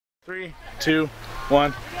3, 2,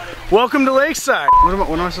 1. Welcome to Lakeside. What am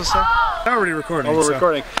I supposed to say? I'm already recording. Oh, we're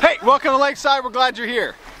recording. Hey, welcome to Lakeside. We're glad you're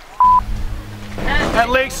here.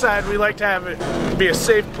 At Lakeside, we like to have it be a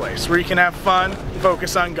safe place where you can have fun,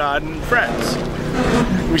 focus on God and friends.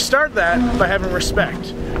 We start that by having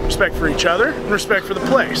respect. Respect for each other and respect for the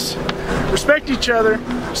place. Respect each other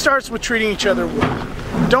starts with treating each other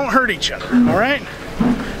well. Don't hurt each other, all right?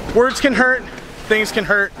 Words can hurt, things can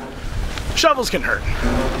hurt, shovels can hurt.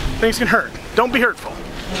 Things can hurt. Don't be hurtful.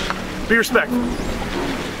 Be respectful.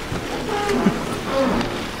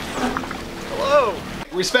 Hello.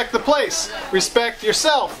 Respect the place. Respect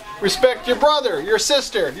yourself. Respect your brother, your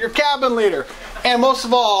sister, your cabin leader. And most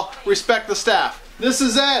of all, respect the staff. This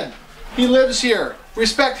is Ed. He lives here.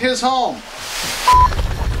 Respect his home.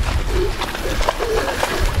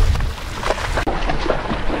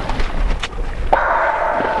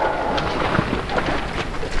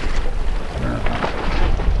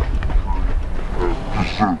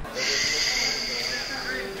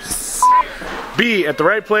 Be at the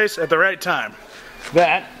right place at the right time.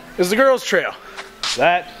 That is the girls' trail.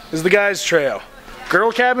 That is the guys' trail.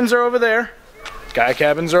 Girl cabins are over there. Guy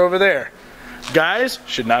cabins are over there. Guys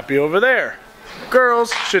should not be over there.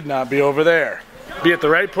 Girls should not be over there. Be at the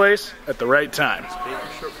right place at the right time.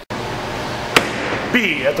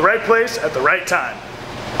 Be at the right place at the right time.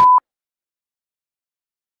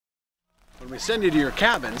 When we send you to your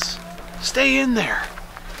cabins, stay in there.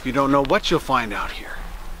 You don't know what you'll find out here.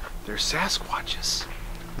 There's Sasquatches,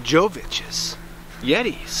 Joviches,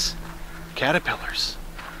 Yetis, caterpillars,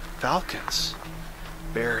 falcons,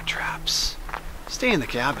 bear traps. Stay in the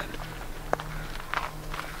cabin.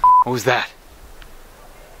 What was that?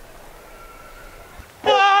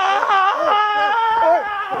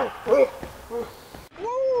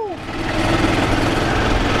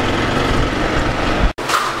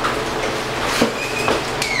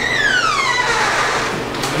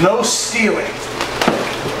 No stealing.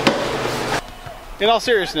 In all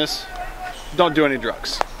seriousness, don't do any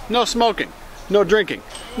drugs. No smoking, no drinking,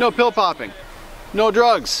 no pill popping, no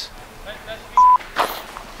drugs.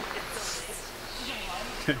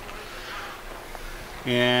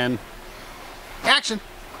 And action.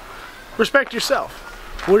 Respect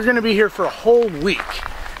yourself. We're going to be here for a whole week,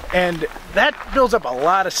 and that builds up a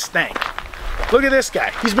lot of stank. Look at this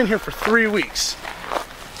guy. He's been here for 3 weeks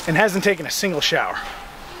and hasn't taken a single shower.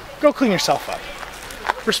 Go clean yourself up.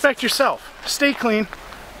 Respect yourself. Stay clean.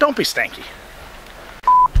 Don't be stanky.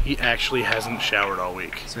 He actually hasn't showered all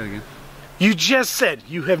week. Say it again. You just said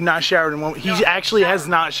you have not showered in 1 week. He actually has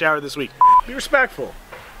not showered this week. Be respectful.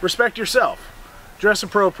 Respect yourself. Dress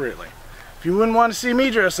appropriately. If you wouldn't want to see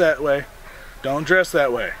me dress that way, don't dress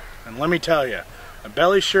that way. And let me tell you, a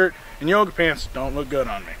belly shirt and yoga pants don't look good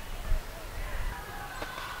on me.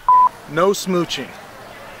 No smooching.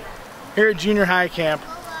 Here at junior high camp,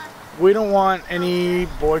 we don't want any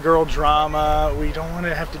boy-girl drama. We don't want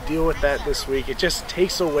to have to deal with that this week. It just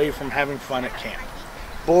takes away from having fun at camp.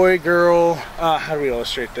 Boy, girl, how do we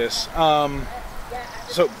illustrate this?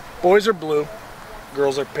 So boys are blue,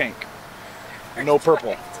 girls are pink. No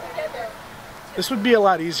purple. This would be a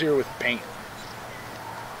lot easier with paint.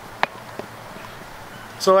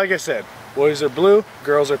 So like I said, boys are blue,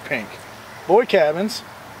 girls are pink. Boy cabins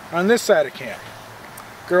are on this side of camp.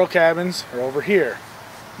 Girl cabins are over here.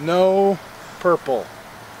 No purple.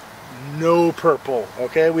 No purple,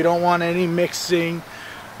 okay? We don't want any mixing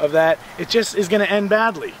of that. It just is gonna end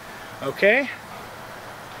badly, okay?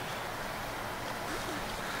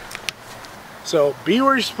 So be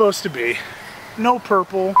where you're supposed to be. No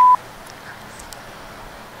purple.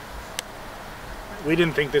 We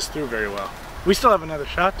didn't think this through very well. We still have another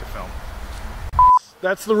shot to film.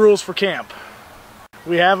 That's the rules for camp.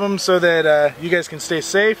 We have them so that you guys can stay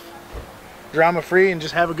safe, drama-free, and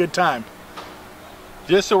just have a good time.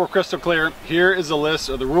 Just so we're crystal clear, here is a list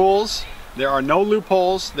of the rules. There are no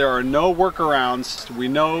loopholes. There are no workarounds. We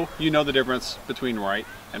know you know the difference between right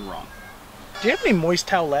and wrong. Do you have any moist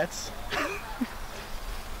towelettes?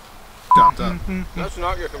 That's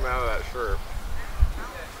not gonna come out of that shirt.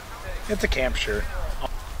 It's a camp shirt.